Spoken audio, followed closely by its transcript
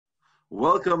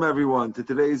Welcome everyone to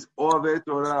today's Ove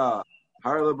Torah,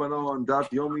 Har Lebanon, Daf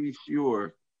Yomi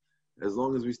Shiur. As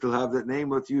long as we still have that name,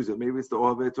 let's use it. Maybe it's the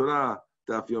Ove Torah,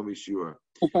 Daf Yomi Shiur.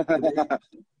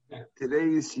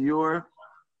 Today's Shiur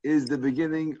is the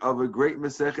beginning of a great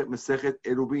Masechet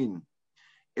Erubin.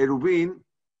 Erubin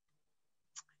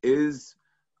is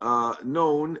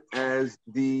known as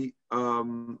the,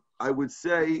 I would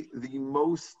say, the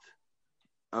most,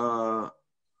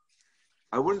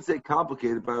 I wouldn't say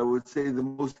complicated, but I would say the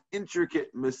most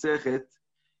intricate Masechet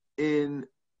in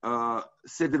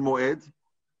Seder Moed.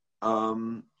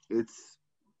 We're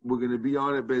going to be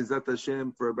on it Be'ezat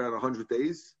Hashem for about 100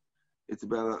 days. It's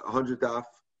about 100 daf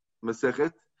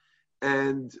Masechet,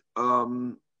 and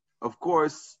of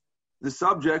course the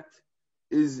subject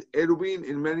is Erubin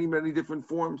in many, many different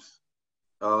forms.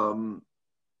 We're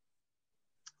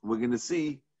going to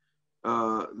see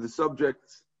the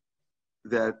subject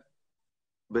that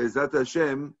Be'ezat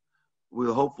Hashem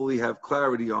will hopefully have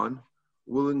clarity on,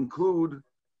 will include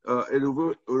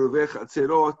Eruvei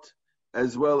Chatzerot,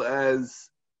 as well as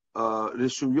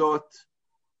Reshuyot,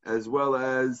 as well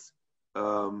as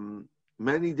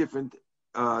many different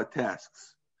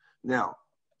tasks. Now,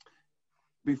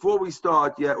 before we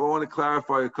start, I want to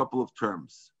clarify a couple of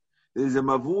terms. There's a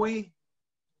mavui,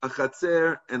 a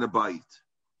chatzer, and a bayit.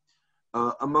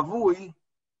 A mavui,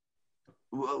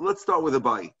 let's start with a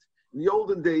bayit. In the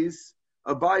olden days,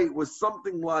 a bayit was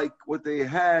something like what they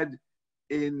had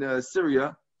in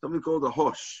Syria, something called a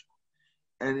hosh.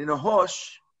 And in a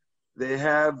hosh, they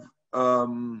have a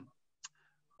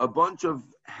bunch of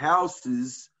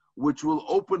houses which will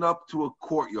open up to a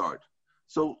courtyard.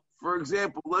 So, for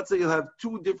example, let's say you have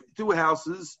two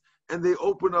houses and they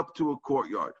open up to a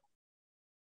courtyard.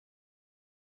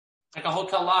 Like a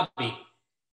hotel lobby.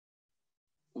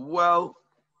 Well,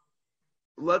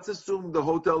 let's assume the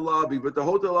hotel lobby, but the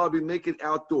hotel lobby, make it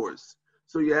outdoors.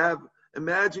 So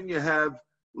imagine you have,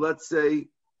 let's say,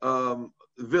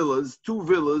 villas, two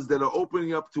villas that are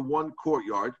opening up to one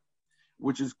courtyard,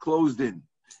 which is closed in.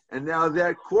 And now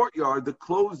that courtyard, the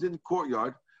closed in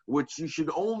courtyard, which you should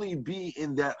only be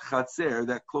in that chatzer,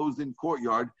 that closed in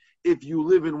courtyard, if you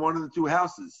live in one of the two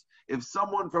houses. If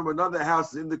someone from another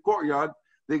house is in the courtyard,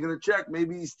 they're going to check,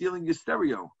 maybe he's stealing your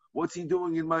stereo. What's he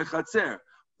doing in my chatzer?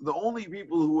 The only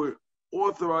people who are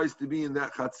authorized to be in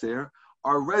that chatzer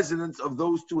are residents of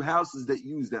those two houses that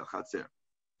use that chatzer.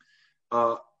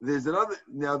 There's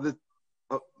another,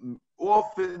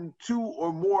 often two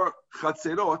or more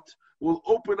chatzerot will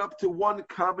open up to one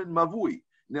common mavui.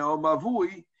 Now, a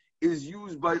mavui is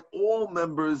used by all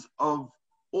members of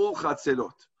all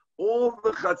chatzerot. All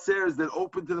the chatzers that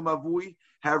open to the mavui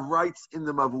have rights in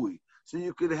the mavui. So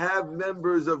you could have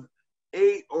members of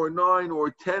 8 or 9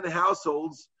 or 10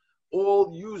 households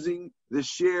all using the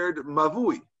shared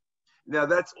mavui. Now,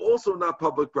 that's also not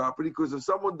public property, because if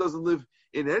someone doesn't live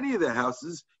in any of the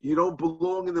houses, you don't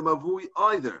belong in the mavui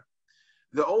either.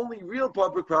 The only real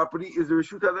public property is the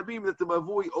Reshut HaRabim that the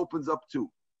mavui opens up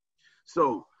to.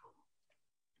 So,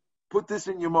 put this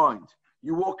in your mind.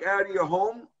 You walk out of your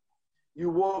home, you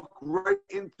walk right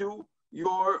into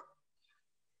your,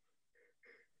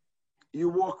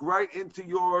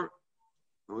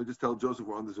 let me just tell Joseph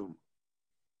we're on the Zoom.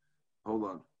 Hold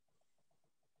on.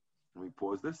 Let me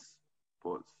pause this.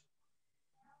 Pause.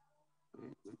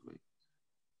 Wait.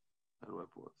 How do I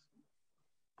pause?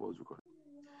 Pause recording.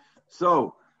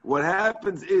 So what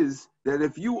happens is that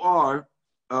if you are,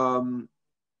 I'm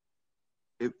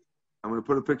going to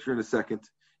put a picture in a second.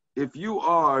 If you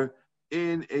are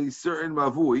in a certain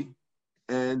mavui,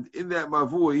 and in that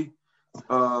mavui,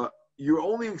 you're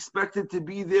only expected to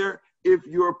be there if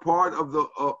you're part of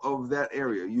that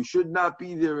area. You should not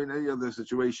be there in any other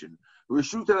situation.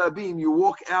 Reshut HaRabim, you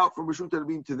walk out from Reshut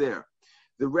HaRabim to there.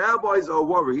 The rabbis are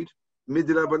worried,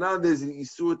 midrabanan, there's an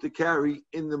isur to carry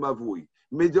in the mavui.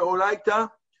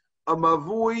 Midoraita, a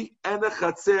mavui and a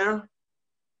chatzer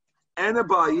and a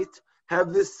bayit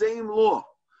have the same law.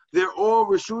 They're all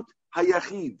Reshut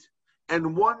HaYachid.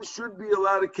 And one should be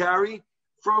allowed to carry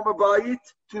from a bayit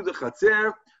to the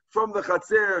chatzer, from the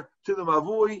chatzer to the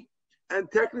mavui, and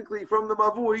technically from the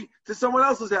mavui to someone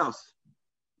else's house.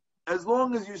 As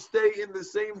long as you stay in the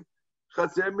same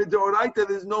chatzer, midoraita,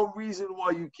 there's no reason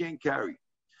why you can't carry.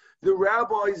 The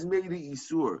rabbis made an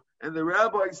isur, and the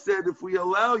rabbis said, if we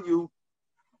allow you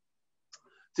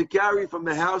to carry from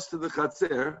the house to the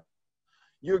chatzer,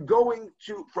 you're going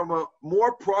from a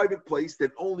more private place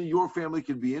that only your family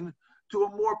can be in to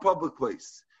a more public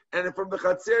place. And from the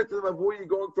chatzer to the mavui, you're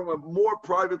going from a more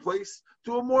private place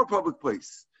to a more public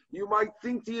place. You might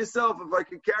think to yourself, if I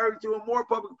could carry to a more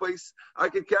public place, I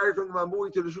could carry from the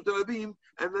mavui to the Reshut HaRabim,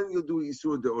 and then you'll do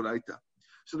Isur Deoraita.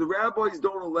 So the rabbis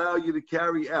don't allow you to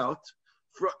carry out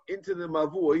into the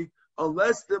mavui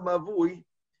unless the mavui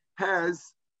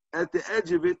has at the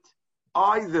edge of it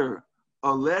either a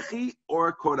lechi or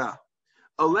a korah.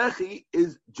 A lechi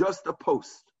is just a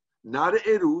post, not an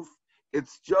eruv.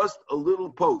 It's just a little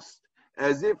post,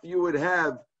 as if you would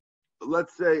have,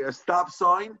 let's say, a stop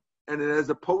sign and it has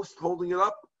a post holding it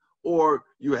up, or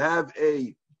you have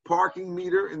a parking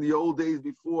meter. In the old days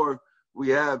before we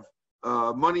have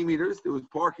money meters, there was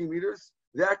parking meters.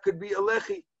 That could be a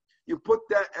lechi. You put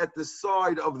that at the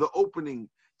side of the opening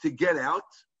to get out,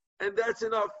 and that's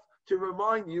enough to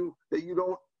remind you that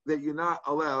you're not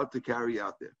allowed to carry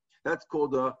out there. That's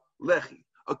called a lechi.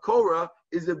 A korah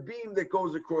is a beam that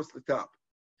goes across the top.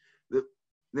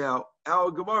 Now, our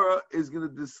Gemara is going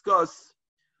to discuss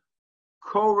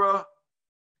korah,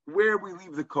 where we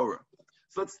leave the korah.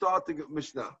 So let's start the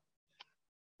Mishnah.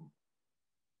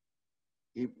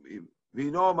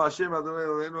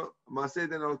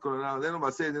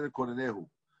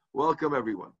 Welcome,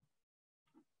 everyone.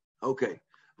 Okay.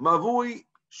 Mavui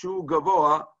shu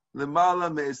gavoa lemala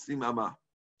me'esim ama.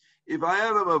 If I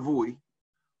have a mavui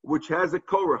which has a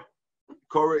korah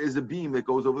is a beam that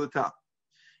goes over the top,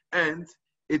 and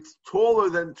it's taller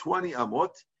than 20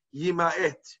 amot,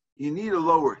 yima'et. You need to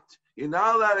lower it. You're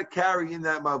not allowed to carry in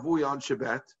that mavui on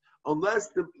Shabbat unless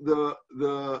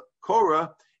the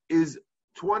korah is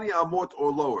 20 amot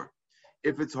or lower.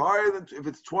 If it's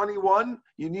 21,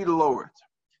 you need to lower it.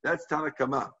 That's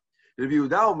Tanakama. Rabbi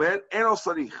Yehuda Omer, eno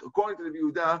sarich. According to Rabbi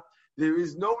Yehuda, there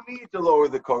is no need to lower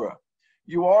the korah.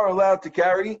 You are allowed to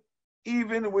carry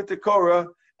even with the korah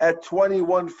at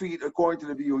 21 feet, according to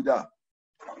Rabbi Yehuda.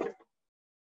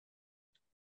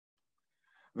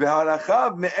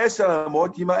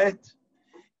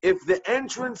 If the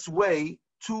entrance way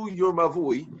to your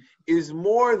mavui is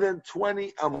more than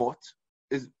 20 amot,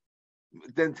 is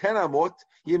than 10 amot,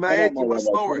 you must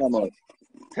lower it.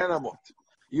 10 amot.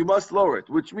 You must lower it,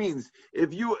 which means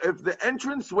if the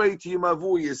entrance way to your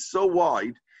mavui is so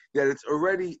wide that it's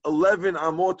already 11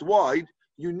 amot wide,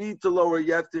 you need to lower.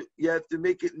 You have to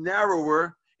make it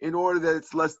narrower in order that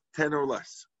it's less 10 or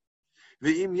less.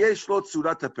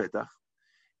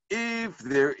 If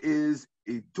there is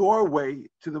a doorway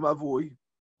to the mavui,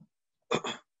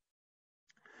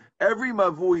 every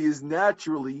mavui is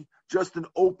naturally just an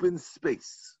open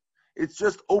space. It's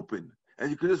just open,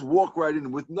 and you can just walk right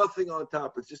in with nothing on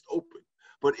top. It's just open.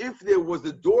 But if there was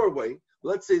a doorway,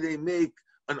 let's say they make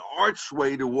an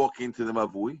archway to walk into the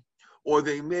mavui, or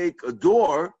they make a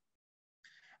door,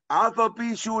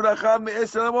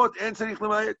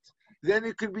 then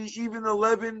it could be even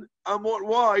 11 amot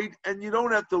wide, and you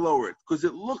don't have to lower it because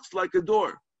it looks like a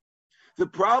door. The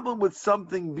problem with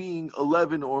something being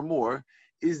 11 or more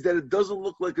is that it doesn't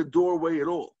look like a doorway at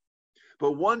all.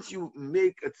 But once you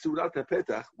make a tzurat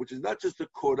petach, which is not just a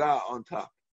korah on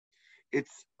top,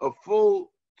 it's a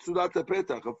full tzurat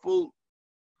petach,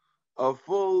 a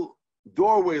full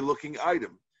doorway-looking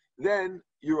item, then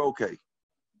you're okay,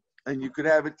 and you could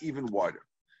have it even wider.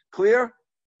 Clear?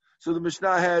 So the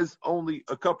Mishnah has only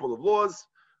a couple of laws.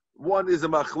 One is a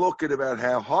machloket about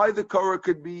how high the korah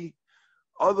could be.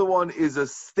 Other one is a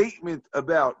statement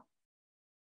about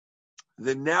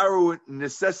the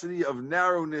necessity of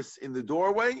narrowness in the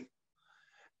doorway,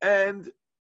 and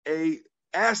a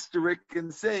asterisk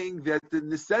in saying that the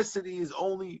necessity is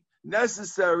only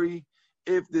necessary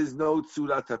if there's no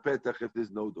tzurat petach, if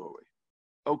there's no doorway.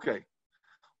 Okay,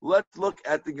 let's look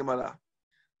at the Gemara.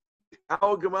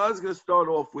 Our Gemara is going to start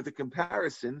off with a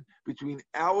comparison between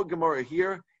our Gemara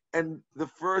here and the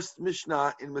first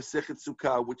Mishnah in Masechet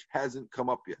Sukkah, which hasn't come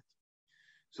up yet.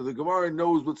 So the Gemara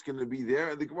knows what's going to be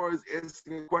there, and the Gemara is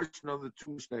asking a question on the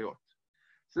two Mishnayot.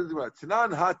 Says the Gemara,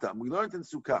 Tanan Hatam, we learned in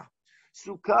Sukkah.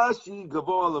 Sukkah shi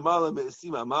gavoa lamala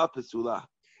me'esim amah pesula.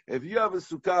 If you have a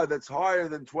Sukkah that's higher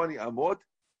than 20 amot,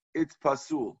 it's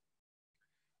pasul.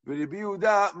 Rabbi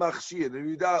Yehuda machshir,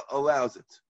 Rabbi Yehuda allows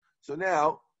it. So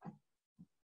now,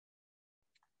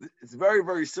 it's very,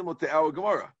 very similar to our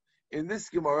Gemara. In this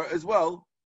Gemara as well,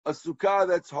 a Sukkah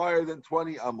that's higher than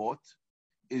 20 amot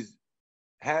is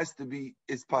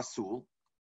pasul.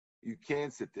 You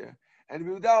can't sit there. And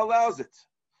Yehuda allows it.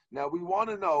 Now we want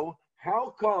to know,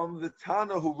 how come the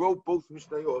Tana who wrote both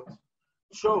Mishnayot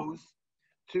chose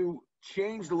to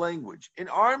change the language? In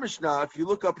our Mishnah, if you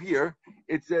look up here,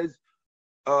 it says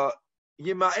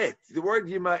Yima'et. The word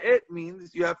Yima'et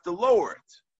means you have to lower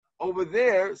it. Over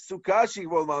there, Sukkashi,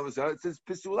 it says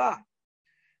Pisula.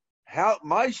 How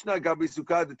Maishna Gabi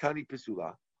Sukkah the Tani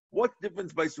Pisula? What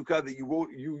difference by Sukkah that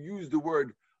you use the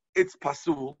word it's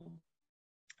pasul,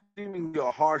 seemingly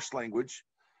a harsh language.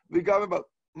 We got about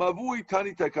Mavui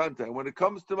Tani Takanta. When it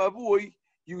comes to Mavui,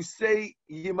 you say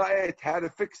Yima'et, how to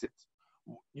fix it.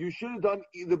 You should have done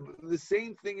either the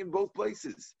same thing in both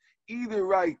places. Either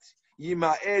write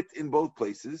Yima'et in both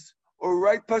places, or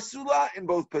write Pasula in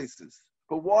both places.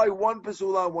 But why one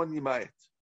Pasula, one Yima'et?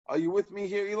 Are you with me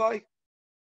here, Eli?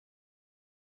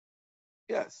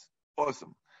 Yes.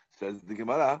 Awesome. Says the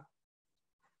Gemara.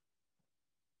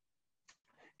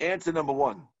 Answer number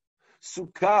one.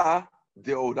 Sukkah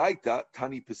deoraita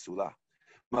tani Pasula.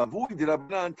 Mavui de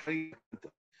Rabbanan tani.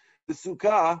 The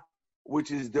Sukkah,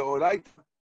 which is deoraita,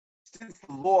 since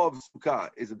the law of Sukkah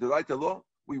is a deoraita law,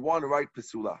 we want to write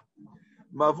Pasula.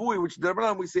 Mavui, which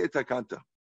Rabbanan, we say takanta.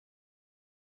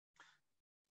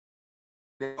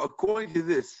 Now, according to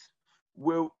this,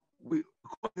 according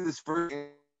to this first,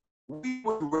 we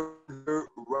would rather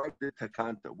write the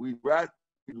takanta. We'd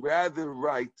rather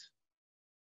write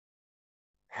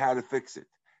how to fix it.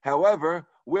 However,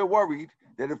 we're worried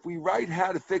that if we write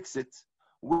how to fix it,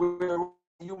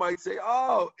 you might say,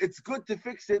 oh, it's good to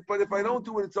fix it, but if I don't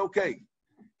do it, it's okay.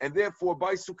 And therefore,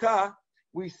 by Sukkah,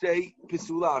 we say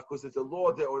Pisula, because it's a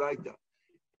law deoraita.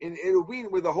 In Eruvin,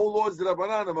 where the whole law is the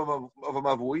Rabbanan of a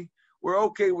Mavui, we're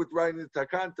okay with writing the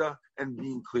Takanta and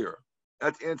being clear.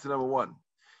 That's answer number one.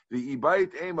 The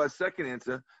Ibayit Ema, second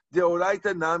answer,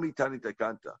 deoraita nami tani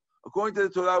Takanta. According to the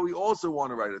Torah, we also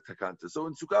want to write a Takanta. So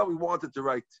in Sukkah, we wanted to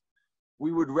write.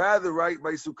 We would rather write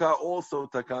by Sukkah also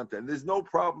Takanta. And there's no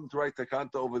problem to write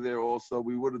Takanta over there also.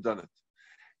 We would have done it.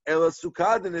 Ela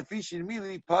Sukkah de nefishin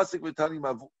mili pasik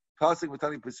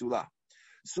v'tani pesula.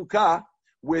 Sukkah,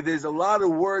 where there's a lot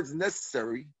of words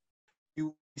necessary,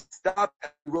 you stop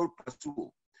and wrote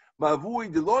pasul.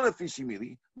 Mavui de lo nefishin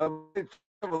mili,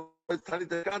 tani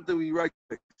Takanta, we write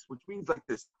fix, which means like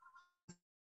this.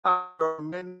 There are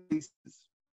many cases.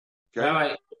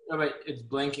 Okay? Rabbi, it's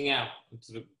blanking out.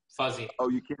 It's fuzzy. Oh,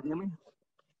 you can't hear me?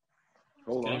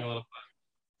 Hold on. A little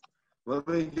Let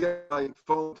me get my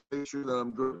phone to make sure that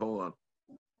I'm good. Hold on.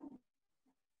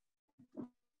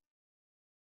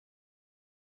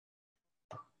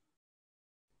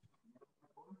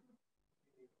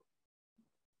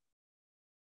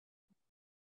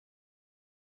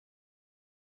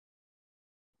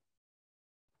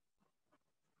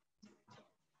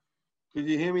 Can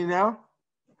you hear me now?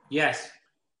 Yes.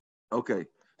 Okay.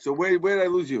 So where did I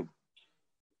lose you?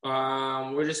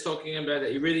 We're just talking about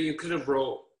that. You could have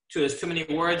wrote there's too many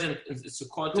words in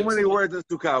Sukkah. Too many words in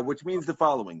Sukkah, which means the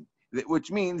following.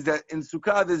 Which means that in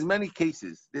Sukkah, there's many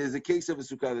cases. There's a case of a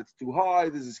Sukkah that's too high.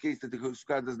 There's a case that the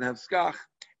Sukkah doesn't have skach.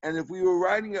 And if we were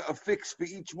writing a fix for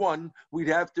each one, we'd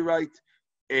have to write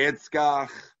add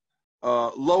skach,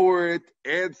 lower it,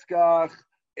 add skach,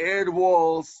 add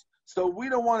walls. So we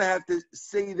don't want to have to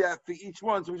say that for each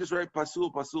one. So we just write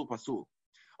pasul, pasul, pasul.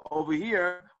 Over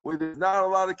here, where there's not a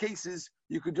lot of cases,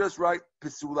 you could just write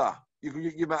pasula. You could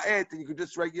yima'et, and you could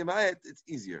just write yima'et. It's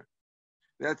easier.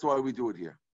 That's why we do it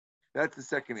here. That's the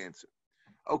second answer.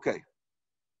 Okay.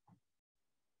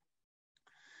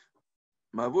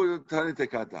 Mavur Tani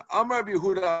Tekata. Amar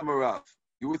Yehuda Amarav.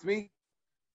 You with me?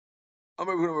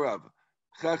 Amar Yehuda Amarav.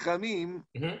 Chachamim.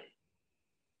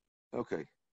 Okay.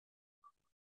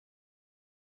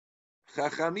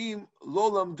 Chachamim lo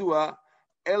lamdua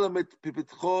element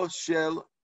pipitcho shel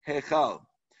hechal.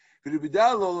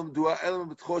 V'ribida lo lamdua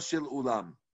element pipitcho shel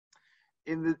ulam.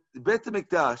 In the Bet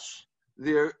HaMikdash,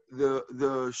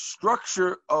 the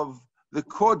structure of the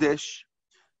Kodesh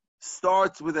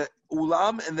starts with a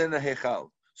ulam and then a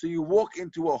hechal. So you walk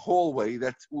into a hallway,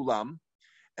 that's ulam,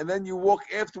 and then you walk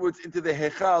afterwards into the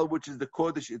hechal, which is the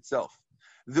Kodesh itself.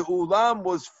 The ulam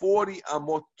was 40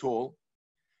 amot tall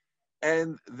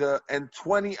and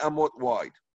 20 amot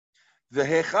wide. The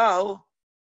hechal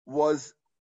was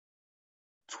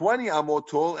 20 amot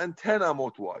tall and 10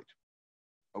 amot wide.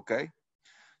 Okay?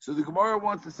 So the Gemara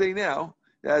wants to say now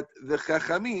that the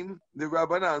Chachamim, the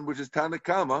Rabbanan, which is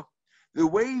Tanakama, the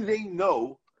way they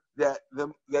know that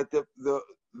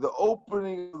the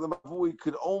opening of the Mavui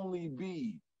could only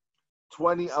be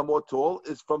 20 amot tall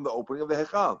is from the opening of the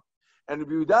Hechal. And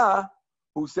Rabbi Yehuda,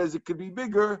 who says it could be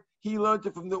bigger, he learned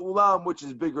it from the Ulam, which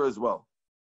is bigger as well.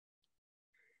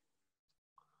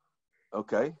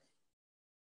 Okay?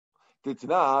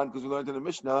 Kitnan, because we learned in the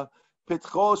Mishnah,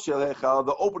 Pitchol shel Hechal,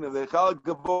 the opening of the Hechal,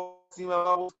 Gavo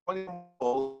Sima 20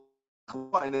 of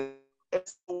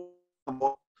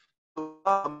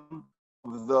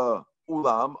the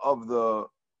ulam of the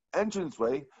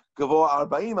entranceway, Gavo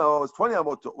Arbaima was 20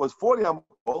 amot, was 40 amot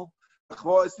tall.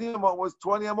 Gavo Sima was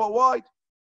 20 amot wide.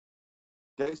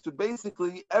 Okay, so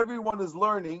basically everyone is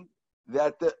learning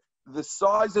that the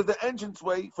size of the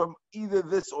entranceway from either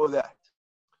this or that.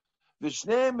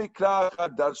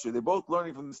 They're both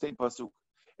learning from the same pasuk.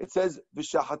 It says,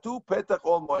 V'shahatu petach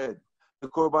ol moed. The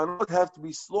korbanot have to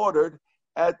be slaughtered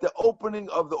at the opening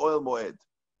of the oil moed.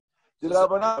 The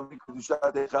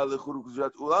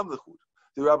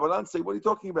Rabbanan say, what are you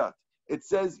talking about? It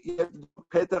says you have to do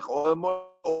petach oil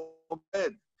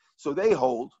moed. So they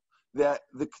hold that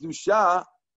the kedusha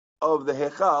of the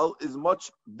hechal is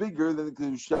much bigger than the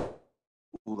kedusha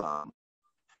ulam.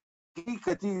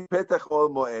 Petach oil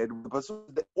moed.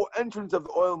 The entrance of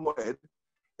the oil moed,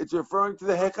 it's referring to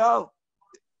the hechal.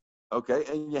 Okay,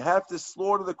 and you have to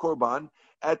slaughter the korban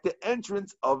at the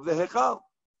entrance of the hechal.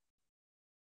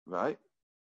 Right?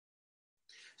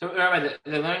 So, Rabbi,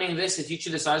 they're learning this to teach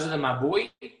you the size of the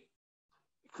mabui?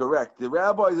 Correct. The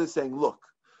rabbis are saying, look,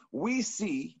 we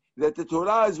see that the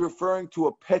Torah is referring to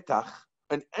a petach,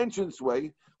 an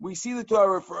entranceway. We see the Torah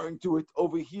referring to it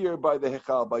over here by the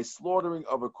hechal, by slaughtering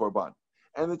of a korban.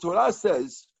 And the Torah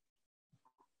says,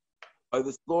 by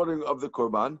the slaughtering of the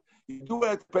korban, you do it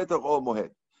at petach ol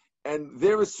moed. And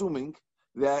they're assuming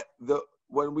that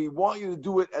when we want you to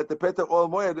do it at the petach ol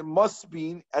moed, it must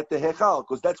be at the hechal,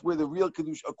 because that's where the real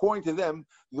kedusha, according to them,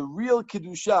 the real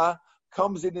kedusha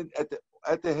comes in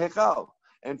at the hechal.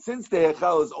 And since the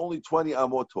hechal is only 20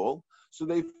 amot tall, so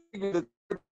they figure that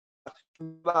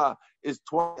the is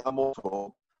 20 amot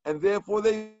tall, and therefore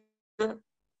they figure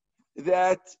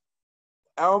that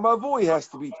our mavui has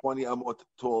to be 20 amot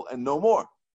tall and no more.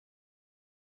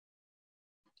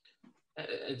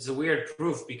 It's a weird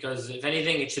proof, because if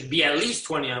anything, it should be at least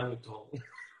 20 amot tall.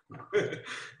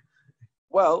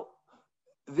 Well,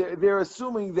 they're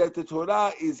assuming that the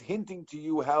Torah is hinting to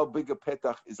you how big a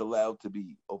petach is allowed to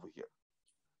be over here.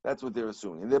 That's what they're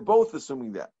assuming. And they're both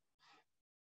assuming that.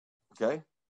 Okay?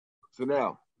 So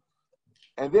now,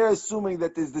 and they're assuming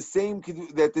that there's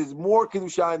that there's more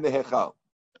kedusha in the hechal.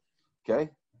 Okay?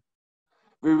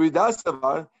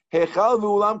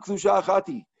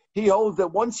 He holds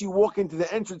that once you walk into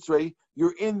the entranceway,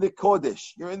 you're in the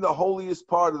Kodesh. You're in the holiest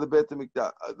part of the Beit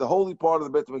HaMikdash, the holy part of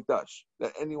the Beit HaMikdash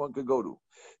that anyone could go to.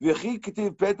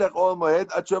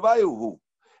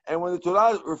 And when the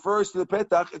Torah refers to the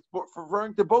petach, it's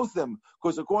referring to both of them,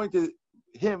 because according to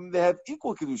him, they have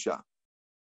equal kedusha.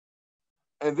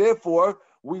 And therefore,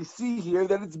 we see here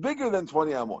that it's bigger than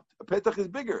 20 amot. A petach is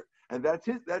bigger, and that's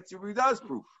Yehuda's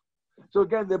proof. So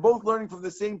again, they're both learning from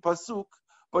the same pasuk,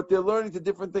 but they're learning to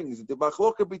different things. The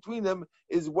machloka between them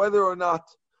is whether or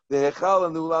not the hechal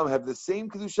and the ulam have the same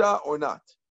kedusha or not.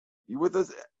 You with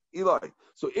us, Eli?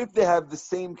 So if they have the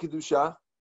same kedusha,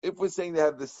 if we're saying they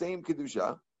have the same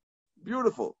kedusha,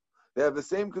 beautiful. They have the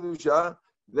same kedusha,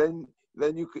 then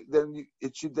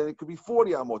it could be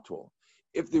 40 amot tall.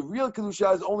 If the real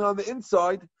kedusha is only on the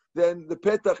inside, then the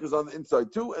petach is on the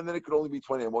inside too, and then it could only be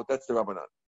 20 amot. That's the Rabbanan.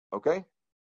 Okay?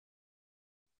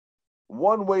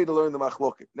 One way to learn the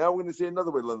machloket. Now we're going to say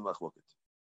another way to learn the machloket.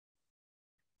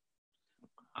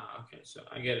 Okay, so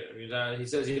I get it. He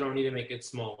says you don't need to make it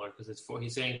smaller because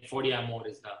he's saying 40 amot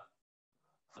is that.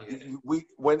 Okay.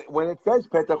 When it says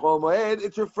petach ol moed,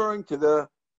 it's referring to the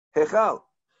hechal.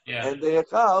 Yeah. And the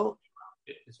hechal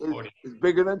is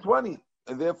bigger than 20.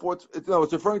 And therefore,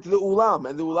 it's referring to the ulam.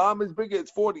 And the ulam is bigger,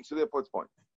 it's 40. So therefore, it's 20.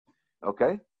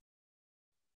 Okay?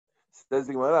 Says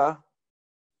the Gemara.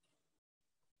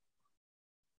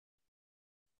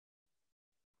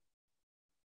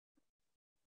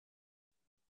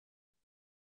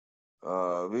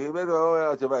 Another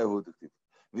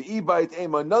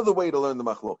way to learn the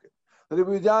machloket.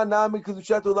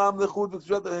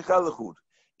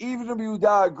 Even Rabbi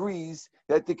Yehuda agrees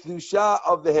that the kedusha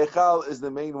of the hechal is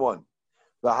the main one.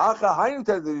 There's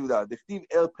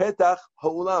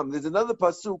another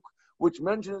pasuk which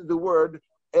mentions the word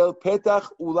el petach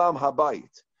ulam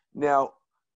habayit. Now,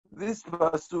 this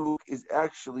pasuk is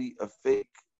actually a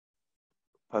fake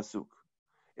pasuk.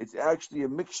 It's actually a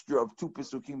mixture of two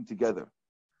pasukim together.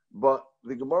 But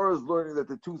the Gemara is learning that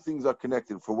the two things are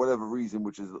connected for whatever reason,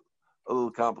 which is a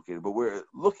little complicated. But we're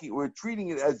treating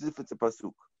it as if it's a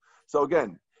pasuk. So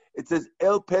again, it says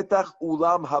El Petach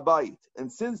Ulam Habayit.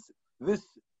 And since this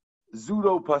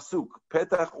Zudo pasuk,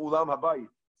 Petach Ulam Habayit,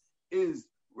 is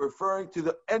referring to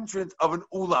the entrance of an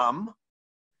Ulam,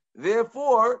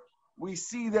 therefore we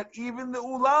see that even the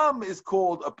Ulam is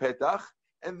called a Petach,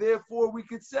 and therefore we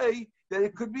could say that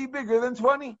it could be bigger than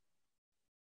 20.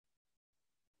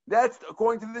 That's,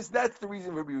 according to this, that's the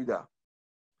reason for Yehuda.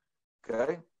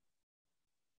 Okay?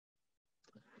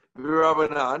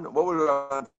 Rabbanan, what would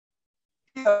Rabbanan?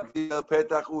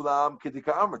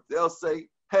 They'll say,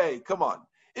 hey, come on.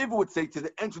 If it would say to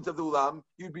the entrance of the Ulam,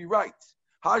 you'd be right.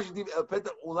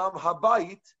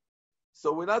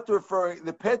 So we're not referring,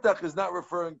 the Petach is not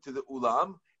referring to the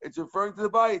Ulam, it's referring to the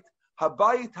Bayit.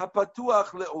 Habayit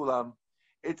hapatuach le'ulam.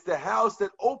 It's the house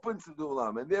that opens to the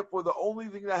ulam, and therefore the only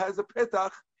thing that has a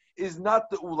petach is not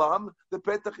the ulam. The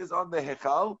petach is on the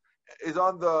hechal,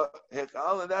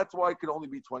 and that's why it can only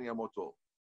be 20 amot tall.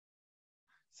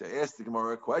 So ask the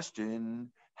Gemara a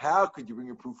question: how could you bring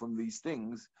a proof from these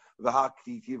things?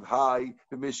 V'haktiv hai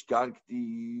v'mishkan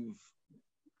ktiv.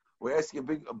 We're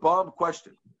asking a bomb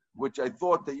question, which I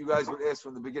thought that you guys would ask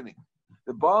from the beginning.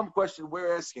 The bomb question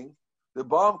we're asking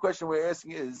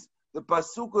is the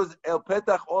pasuk El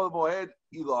Petach Ol Moed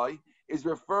Eli is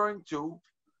referring to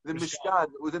the Mishkan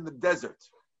within the desert.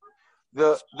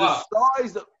 The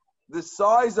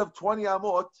size of 20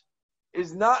 amot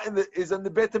is not in the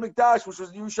Beit HaMikdash, which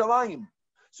was Yerushalayim.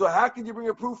 So how can you bring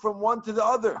a proof from one to the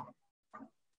other?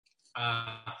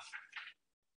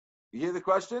 You hear the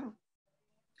question?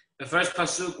 The first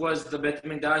pasuk was the Beit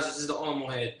HaMikdash. This is the Ol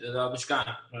Moed, the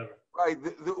Mishkan, whatever. Right.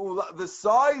 The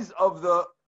size of the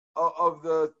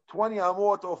 20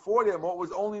 amot or 40 amot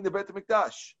was only in the Beit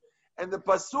HaMikdash, and the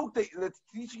pasuk that's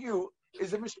teaching you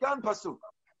is the Mishkan pasuk.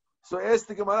 So ask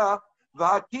the Gemara,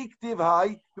 "V'hakik tiv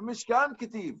hai v'Mishkan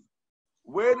ketiv."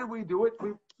 Where did we do it?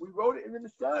 We wrote it in the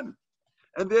Mishkan,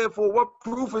 and therefore, what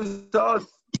proof is to us?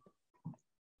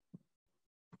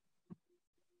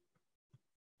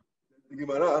 The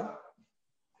Gemara.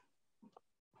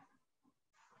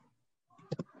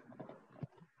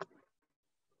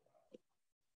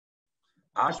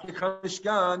 Ashkechal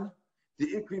Mishkan,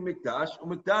 the Ikri Mikdash, or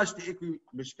Mikdash the Ikri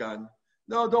Mishkan.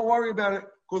 No, don't worry about it,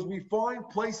 because we find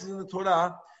places in the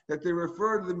Torah that they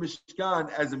refer to the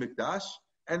Mishkan as a Mikdash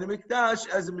and the Mikdash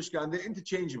as a Mishkan. They're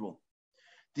interchangeable.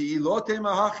 The Ilote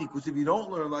Mahachi, because if you don't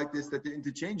learn like this, that they're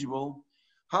interchangeable,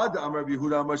 Had Amar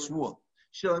Yehuda Mashmuel.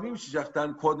 Shalamim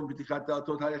Shachtan Kodem B'tichat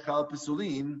Da'atot Hayachal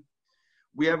Pesulin.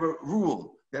 We have a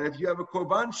rule that if you have a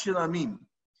Korban Shilamim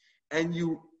and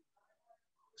you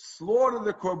slaughter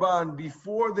the korban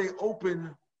before they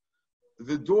open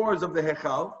the doors of the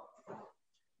hechal,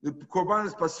 the korban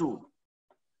is pasul.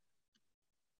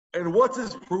 And what's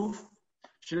his proof?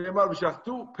 It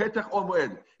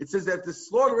says that to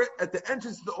slaughter it at the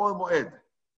entrance to the Ol Moed.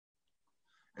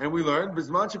 And we learn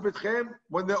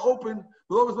when they're open,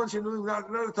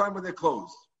 not a time when they're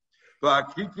closed. How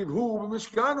can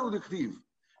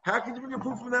you bring a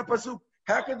proof from that pasuk?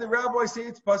 How can the rabbi say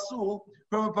it's pasul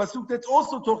from a pasuk that's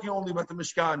also talking only about the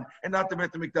Mishkan and not the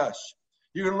Beit HaMikdash?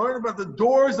 You're going to learn about the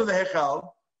doors of the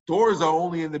Hechal. Doors are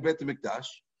only in the Beit HaMikdash.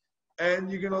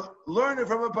 And you're going to learn it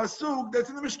from a pasuk that's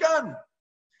in the Mishkan.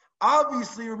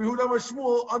 Obviously, Rabbi Yehuda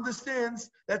Mashmuel understands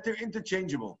that they're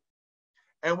interchangeable.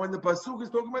 And when the pasuk is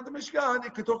talking about the Mishkan,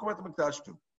 it could talk about the Mikdash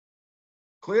too.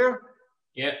 Clear?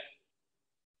 Yeah.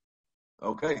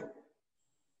 Okay.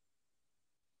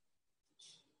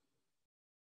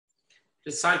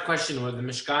 Just side question: were the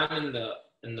Mishkan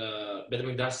and the Beit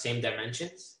HaMikdash same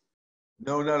dimensions?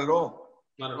 No, not at all.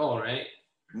 Not at all, right?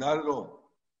 Not at all.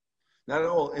 Not at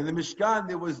all. In the Mishkan,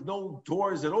 there was no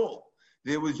doors at all.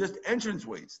 There was just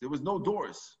entranceways. There was no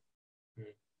doors.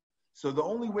 So the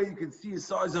only way you can see the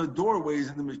size of a doorway is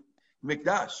in the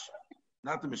Mikdash,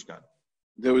 not the Mishkan.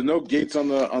 There was no gates on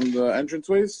the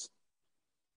entranceways?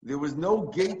 There was no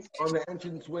gates on the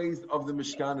entranceways of the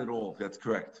Mishkan at all. That's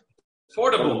correct.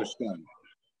 Portable.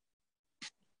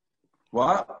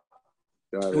 What?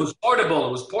 It was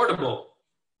portable.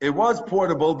 It was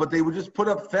portable, but they would just put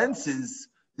up fences.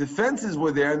 The fences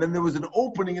were there, and then there was an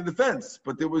opening in the fence,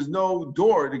 but there was no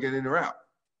door to get in or out.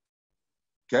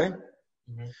 Okay?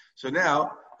 Mm-hmm. So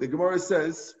now, the Gemara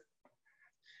says,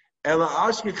 Ela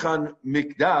Ashkechan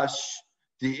Mikdash,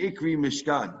 the Ikri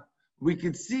Mishkan. We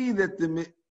could see that the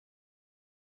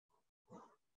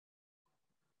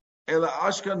Ela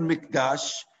Ashkan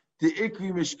Mikdash, the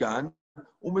Ikri Mishkan,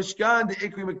 Umishkan, the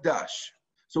Ikri Mikdash.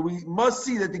 So we must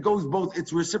see that it goes both,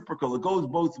 it's reciprocal, it goes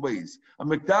both ways. A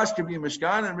Mikdash can be a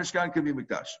Mishkan, and a Mishkan can be a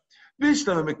Mikdash.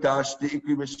 Bishlam Mikdash, the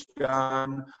Ikri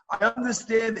Mishkan. I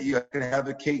understand that you can have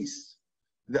a case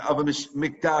of a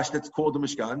Mikdash that's called a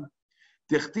Mishkan.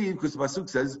 Tichtiv, because the Pasuk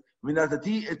says,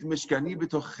 Minatati et Mishkani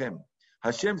b'tochchem.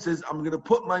 Hashem says, I'm going to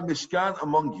put my Mishkan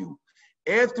among you.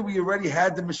 After we already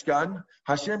had the Mishkan,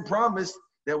 Hashem promised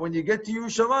that when you get to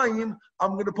Yerushalayim,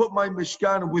 I'm going to put my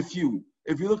Mishkan with you.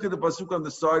 If you look at the Pasuk on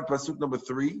the side, Pasuk number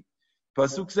 3,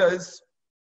 Pasuk says,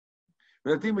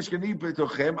 I'm going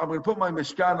to put my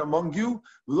Mishkan among you,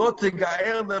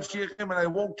 and I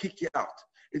won't kick you out.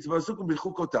 It's Pasuk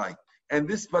B'chukotai. And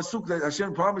this Pasuk that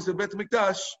Hashem promised in Beit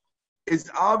HaMikdash is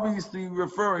obviously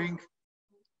referring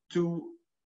to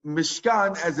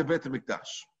Mishkan as a Beit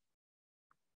HaMikdash.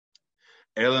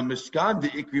 Ela Mishkan, the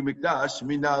Ikri Mikdash,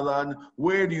 Minalan.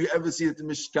 Where do you ever see that the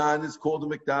Mishkan is called a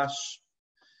Mikdash?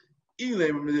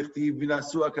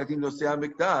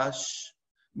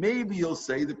 Maybe you'll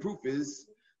say the proof is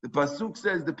the pasuk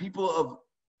says the people of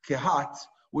Kehat,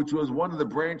 which was one of the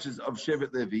branches of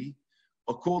Shevet Levi,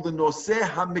 are called the Noseh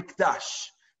HaMikdash.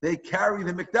 They carry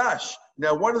the Mikdash.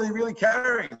 Now, what are they really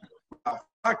carrying? They're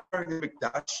not carrying the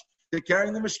Mikdash. They're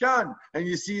carrying the Mishkan. And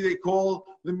you see they call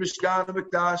the Mishkan the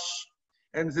Mikdash.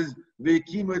 And it says,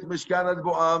 Ve'ekimu et Mishkan ad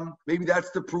Bo'am. Maybe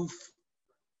that's the proof.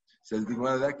 Says the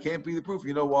Gemara, that can't be the proof.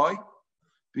 You know why?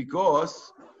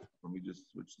 Because, let me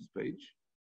just switch this page.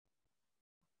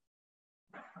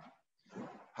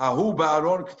 Hahu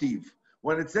ba'aron k'tiv.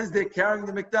 When it says they're carrying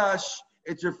the Mikdash,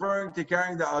 it's referring to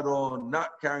carrying the Aron,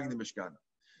 not carrying the Mishkan.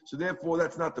 So therefore,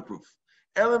 that's not the proof.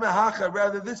 Elamehacha,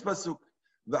 rather this pasuk.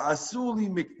 V'asuli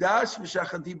mikdash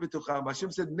v'shachanti b'tucham.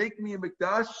 Hashem said, make me a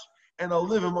mikdash and I'll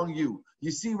live among you.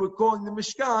 You see, we're calling the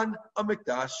Mishkan a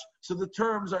mikdash, so the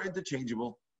terms are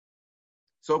interchangeable.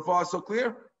 So far, so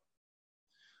clear?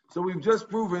 So we've just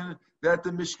proven that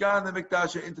the Mishkan and the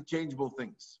mikdash are interchangeable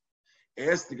things.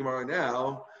 Ask the Gemara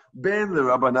now, ben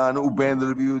l'Rabbanan u ben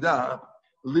l'Rabbi Yehuda,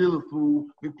 lilfu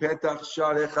mipetach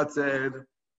sharei chatzer,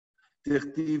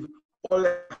 tichtiv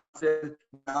ole chatzer,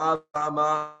 ma'al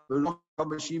ba'ama, v'lo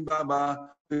 50 ba'ama,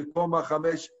 v'koma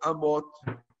 5 amot,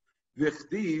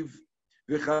 v'chtiv,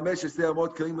 ו15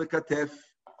 אמות כלים לכתף,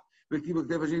 וכתיב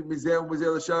בכתף השני מזה ומזה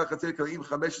לשער החצר כלים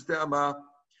 15 אמה,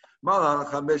 מעלה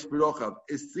 5 ברוחב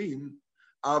 20,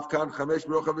 אף כאן 5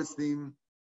 ברוחב 20.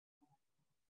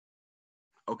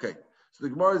 Okay, so the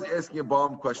Gemara is asking a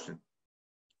bomb question.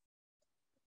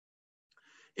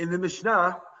 In the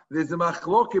Mishnah, there's a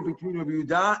machloket between Rabbi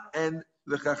Yehuda and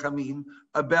the Chachamim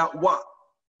about what?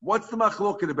 What's the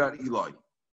machloket about Eli?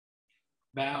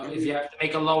 About if you have to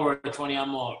make a lower 20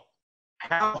 amot.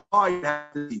 How high it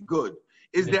has to be. Good.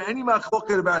 Is there any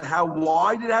machloket about how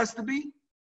wide it has to be?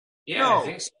 Yeah, no. I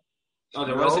think so. Oh,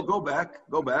 there no, wasn't? Go back.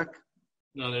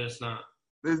 No, there's not.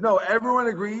 There's no. Everyone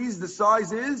agrees the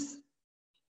size is?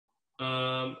 10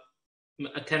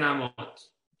 amot.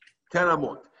 10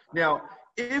 amot. Now,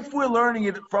 if we're learning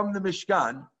it from the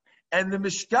Mishkan, and the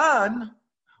Mishkan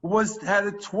had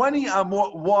a 20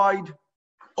 amot wide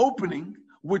opening,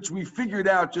 which we figured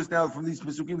out just now from these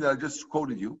Pesukim that I just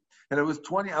quoted you, and it was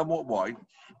 20 amot wide.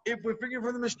 If we're figuring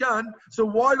from the Mishkan, so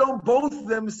why don't both of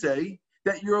them say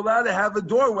that you're allowed to have a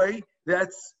doorway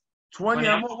that's 20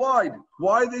 amot wide?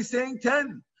 Why are they saying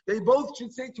 10? They both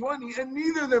should say 20, and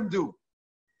neither of them do.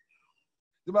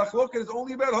 The machloket is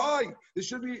only about high. They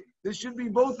should be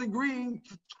both agreeing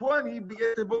to 20,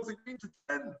 because they're both agreeing to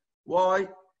 10. Why?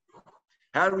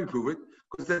 How do we prove it?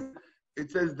 Because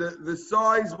it says the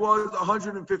size was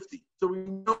 150. So we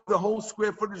know the whole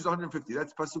square footage is 150.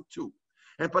 That's Pasuk 2.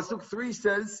 And Pasuk 3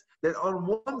 says that on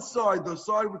one side, the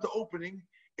side with the opening,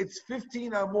 it's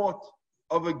 15 amot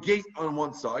of a gate on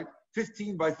one side,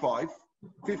 15 by 5,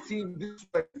 15 this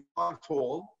way, 5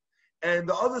 tall. And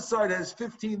the other side has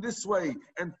 15 this way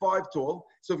and 5 tall.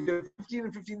 So if you have 15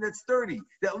 and 15, that's 30.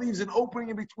 That leaves an opening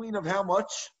in between of how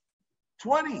much?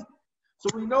 20. So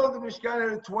we know the Mishkan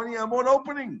had a 20 amot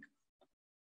opening.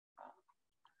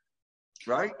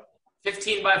 Right?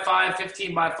 15 by 5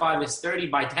 is 30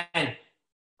 by 10.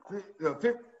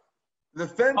 The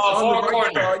fence on the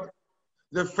right side,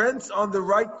 the fence on the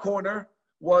right corner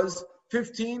was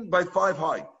 15 by 5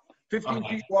 high. 15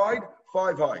 feet wide,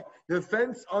 5 high. The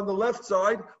fence on the left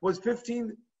side was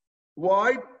 15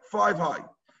 wide, 5 high.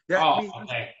 That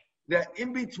means that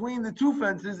in between the two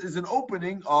fences is an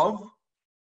opening of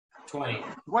 20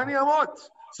 amot.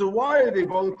 So why are they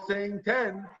both saying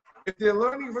 10? If they're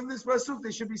learning from this pasuk,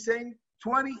 they should be saying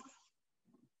 20.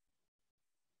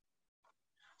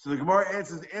 So the Gemara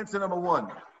answers answer number 1.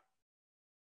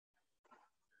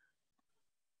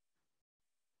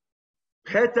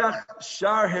 Petach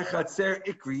shar hechatzer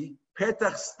ikri,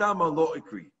 petach stama lo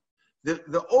ikri.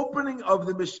 The opening of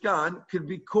the Mishkan could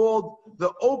be called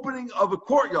the opening of a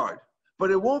courtyard, but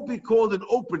it won't be called an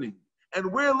opening.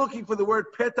 And we're looking for the word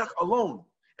petach alone.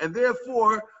 And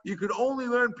therefore, you could only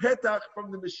learn petach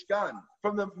from the Mishkan,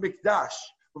 from the Mikdash.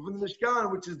 But from the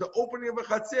Mishkan, which is the opening of a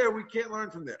chatzer, we can't learn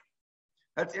from there.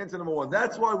 That's answer number 1.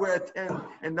 That's why we're at 10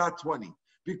 and not 20.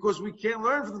 Because we can't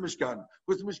learn from the Mishkan.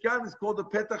 Because the Mishkan is called the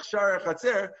petach shar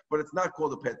chatzer, but it's not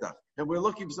called a petach. And we're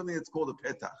looking for something that's called a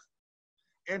petach.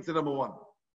 Answer number 1.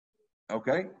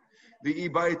 Okay? The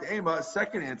Ibayit Ema,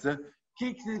 second answer,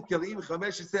 Kiknit Kalim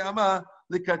 15 Ama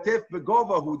Likatef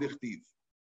Begovahu Dichtiv.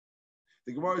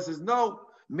 The Gemara says, no,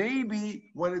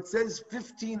 maybe when it says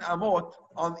 15 amot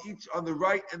on the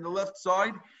right and the left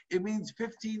side, it means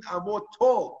 15 amot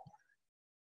tall.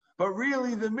 But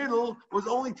really the middle was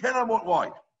only 10 amot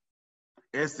wide.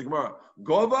 Ask the Gemara,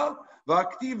 Gova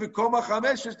v'aktiv v'koma 5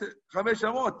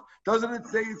 amot. Doesn't it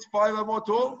say it's 5 amot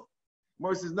tall?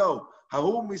 Gemara says no.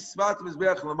 Hahu misvat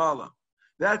mizbeach lamala.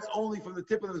 That's only from the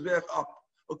tip of the mizbeach up.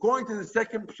 According to the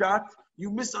second shot, you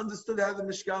misunderstood how the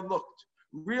Mishkan looked.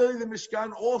 Really, the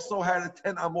Mishkan also had a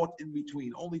 10 amot in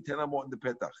between, only 10 amot in the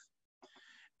petach.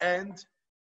 And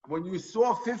when you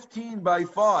saw 15 by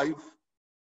 5,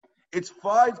 it's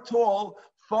 5 tall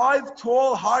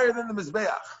higher than the Mizbeach.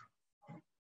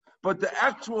 But the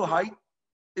actual height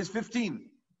is 15.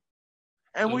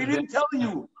 And we didn't tell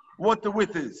you what the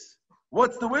width is.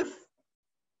 What's the width?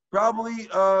 Probably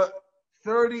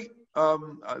 30.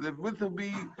 The width will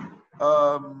be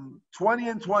 20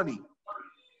 and 20,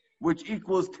 which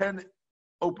equals 10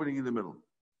 opening in the middle.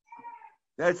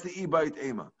 That's the Ibait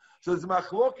Ema. So it's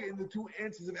machloka in the two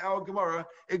answers of our Gemara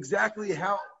exactly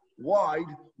how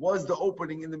wide was the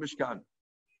opening in the Mishkan.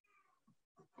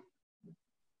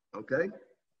 Okay?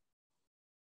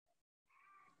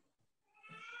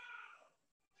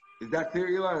 Is that clear,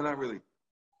 Eli, or not really?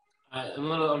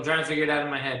 I'm trying to figure it out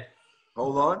in my head.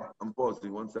 Hold on. I'm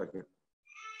pausing. 1 second.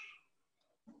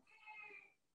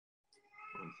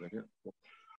 1 second.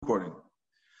 Recording.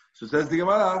 So says the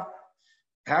Gemara,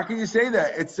 how can you say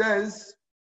that? It says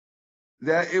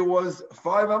that it was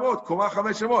 5 amot, komach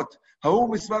hamesh amot. Hahu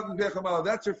misvat mizbeach lamala.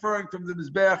 That's referring from the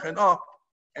mizbeach and up,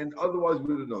 and otherwise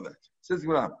we didn't know that. Says the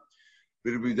Gemara,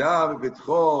 v'Yehuda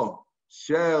b'betcho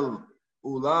shel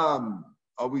ulam.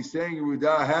 Are we saying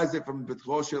Yehuda has it from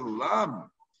betcho shel ulam?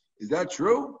 Is that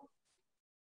true?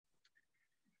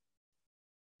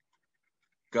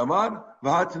 Gaman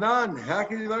v'hatnan. How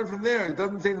can you learn from there? It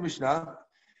doesn't say in the Mishnah.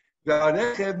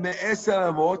 V'arechev me'eser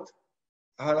amot.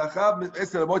 Halachav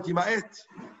me'eser amot yimaet.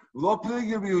 Lo plig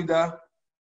Yehuda.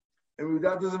 And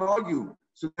Yehuda doesn't argue.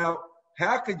 So now,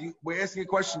 how could you? We're asking a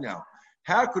question now.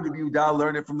 How could Yehuda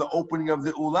learn it from the opening of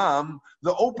the ulam?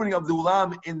 The opening of the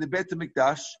ulam in the Beit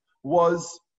HaMikdash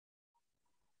was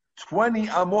 20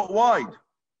 amot wide.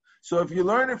 So if you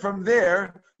learn it from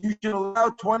there, you should allow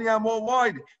 20 amot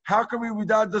wide. How come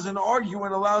Yehuda doesn't argue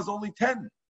and allows only 10?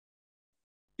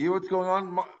 You hear what's going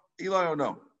on, Eli, or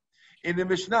no? In the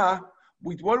Mishnah,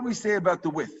 what do we say about the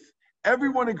width?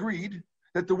 Everyone agreed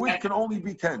that the width can only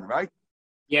be 10, right?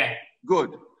 Yeah.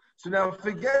 Good. So now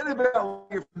forget about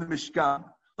here from the Mishkan.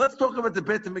 Let's talk about the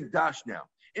Beit HaMikdash now.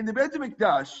 In the Beit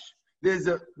HaMikdash, there's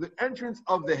the entrance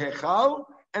of the Hechal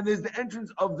and there's the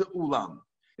entrance of the Ulam.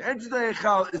 The entrance of the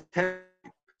Hechal is 10.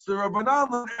 So Rabbanan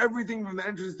learned everything from the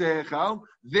entrance to the Hechal.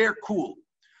 They're cool.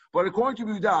 But according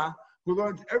to Yehuda, who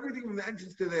learns everything from the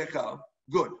entrance to the Hechal,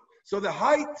 good. So the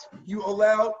height you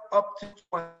allow up to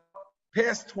 20,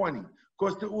 past 20.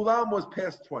 Because the Ulam was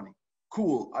past 20.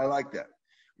 Cool, I like that.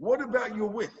 What about your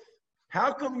width?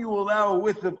 How come you allow a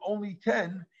width of only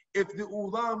 10 if the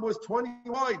Ulam was 20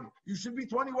 wide? You should be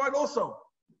 20 wide also.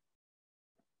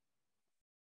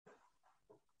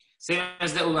 Same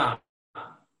as the Ulam.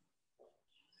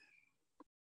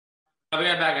 I'll be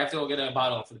right back. I have to go get a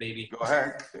bottle for the baby. Go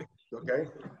ahead. Okay.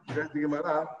 Says the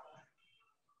Gemara.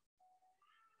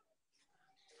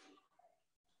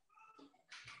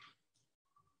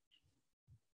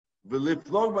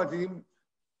 V'liflog matim.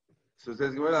 So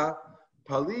says Gemara,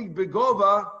 Palig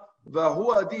begova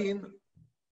v'hu adin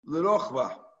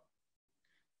l'rochva.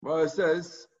 Well, it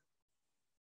says,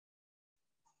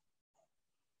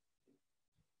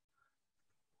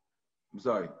 I'm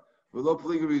sorry, v'lo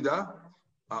palig b'yudah,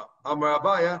 Amar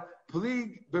Abaya,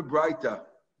 palig b'braita.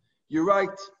 You're right.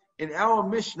 In our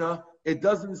Mishnah, it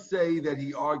doesn't say that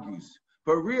he argues.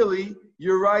 But really,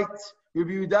 you're right.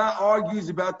 Rabbi Yehuda argues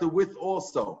about the width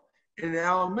also. In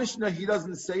our Mishnah, he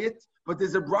doesn't say it. But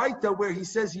there's a Braita where he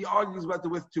says he argues about the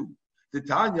width too. The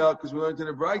Tanya, because we learned in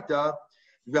the Braita,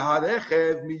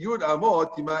 v'harechev miyud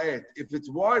amot timaet. If it's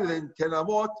wider than 10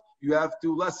 amot, you have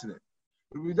to lessen it.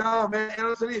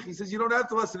 He says you don't have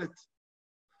to lessen it.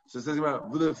 So it says,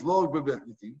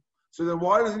 so then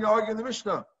why doesn't he argue in the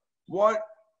Mishnah? Why?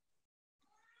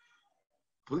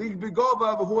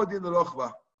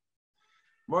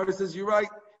 Marta says, you're right.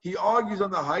 He argues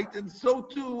on the height, and so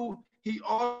too he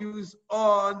argues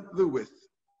on the width.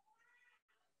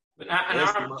 But not in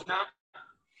our Mishnah.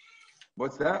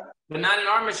 What's that? But not in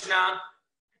our Mishnah.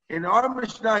 In our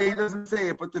Mishnah, he doesn't say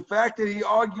it, but the fact that he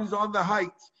argues on the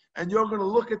height, and you're going to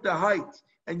look at the height,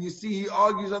 and you see he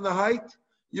argues on the height,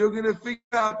 you're going to figure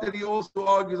out that he also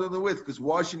argues on the width, because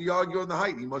why should he argue on the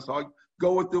height? He must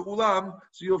go with the ulam,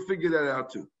 so you'll figure that out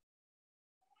too.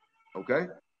 Okay?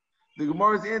 The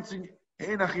Gemara is answering,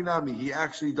 hey Nachinami, he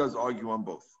actually does argue on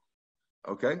both.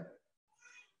 Okay?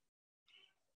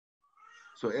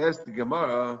 So ask the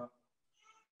Gemara,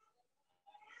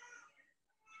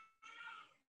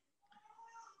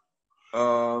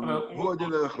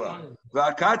 V'akati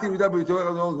Yehuda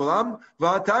b'Torah Ulam.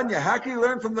 V'atanya. How can you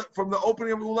learn from the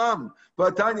opening of Ulam?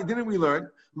 V'atanya. Didn't we learn?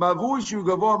 Mavu shu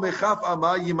gavo mechaf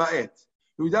ama yimaet.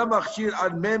 Yehuda machshir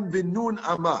ad mem v'nun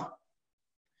ama.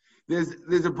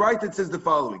 There's a bright that says the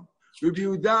following. Rabbi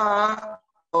Yehuda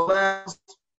allows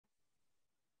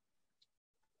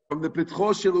from the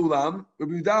Pitcho Shel Ulam.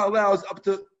 Rabbi Yehuda allows up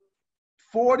to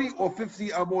 40 or 50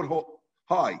 amot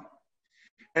high.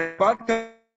 And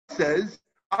Barka says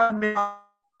up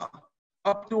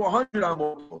to 100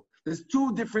 amot. There's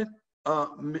two different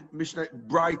Mishnah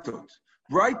Braitot.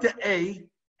 Braita A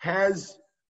has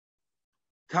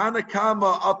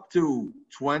Tanakama up to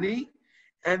 20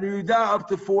 and Yehuda up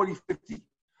to 40, 50.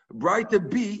 Braita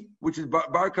B, which is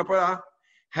Bar Kapara,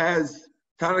 has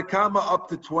Tanakama up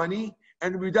to 20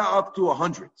 and Yehuda up to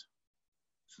 100.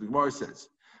 So the Gemara says,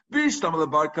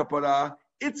 Bishlam Bar Kapara,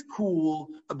 it's cool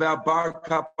about Bar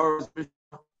Kapara's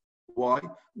Mishnah. Why?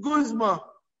 Guzma.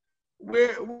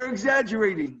 We're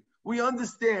exaggerating. We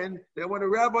understand that when a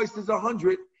rabbi says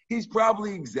 100, he's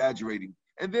probably exaggerating.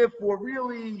 And therefore,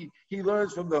 really, he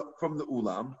learns from the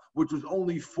Ulam, which was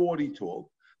only 40 tall.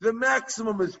 The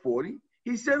maximum is 40.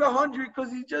 He said 100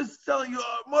 because he's just telling you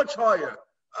much higher,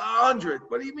 100,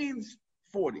 but he means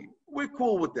 40. We're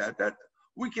cool with that. That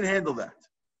we can handle that,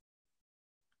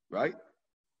 right?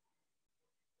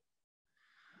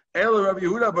 El Rabbi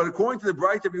Yehuda, but according to the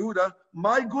Bright of Yehuda,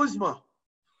 my Guzma,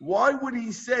 why would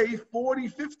he say 40,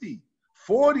 50?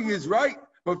 40 is right,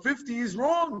 but 50 is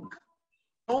wrong.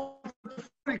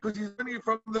 Because he's learning it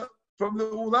from the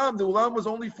Ulam. The Ulam was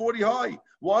only 40 high.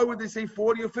 Why would they say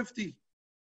 40 or 50?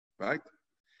 Right?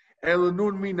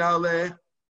 Elanun minale.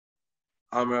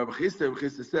 Amar Rabbi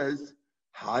Chisda says,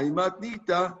 Hai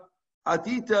matnita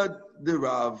atita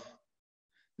derav.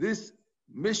 This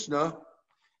Mishnah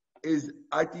is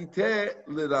atite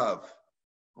lerav.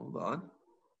 Hold on.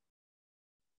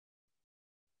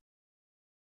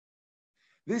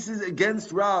 This is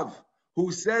against Rav,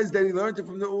 who says that he learned it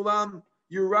from the Ulam.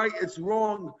 You're right, it's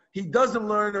wrong. He doesn't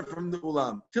learn it from the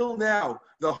Ulam. Till now,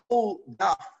 the whole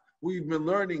daf, we've been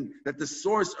learning that the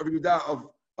source of Yehuda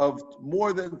of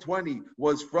more than 20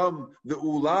 was from the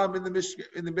Ulam in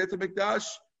the Beit HaMikdash.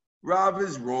 Rav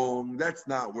is wrong. That's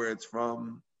not where it's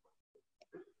from.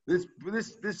 This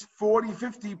 40,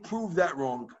 50 proved that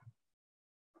wrong.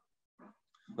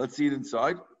 Let's see it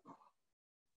inside.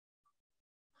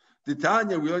 The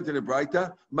Tanya, we learned in the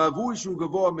Braita, Mavu shu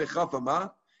gavoa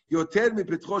mechafama, yoter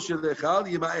mipetcho shel echal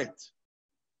yimaet.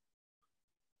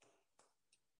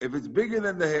 If it's bigger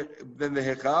than the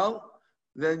hechal,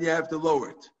 then you have to lower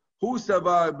it. Hu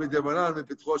savar b'devanan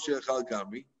mipetcho shel echal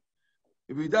gamri.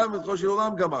 If Yehuda mipetcho shel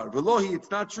olam gamar, velohi, it's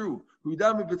not true.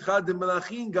 Yehuda mipetcha de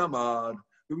melachin gamar.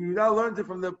 Yehuda learned it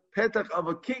from the petach of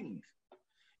a king.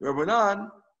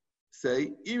 Rabbanan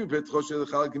say, im mipetcho shel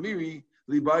echal gamiri.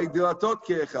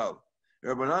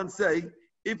 Rabbanan say,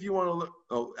 if you want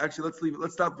to, actually, let's leave it.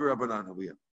 Let's stop Rabbanan over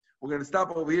here. We're going to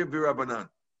stop over here, Rabbanan.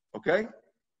 Okay?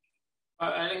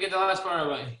 I didn't get the last part,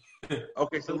 Rabbi.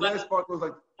 Okay, so the last part was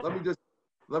like, let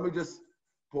me just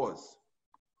pause.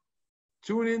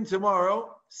 Tune in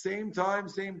tomorrow, same time,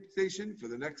 same station for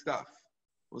the next stuff.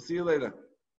 We'll see you later.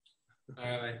 All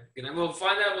right. We'll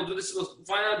find out. We'll do this. We'll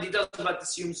find out details about the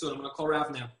Siyum soon. I'm going to call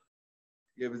Rav now.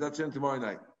 Yeah, but that's tomorrow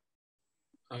night.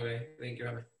 Okay, thank you,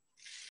 Rabbi.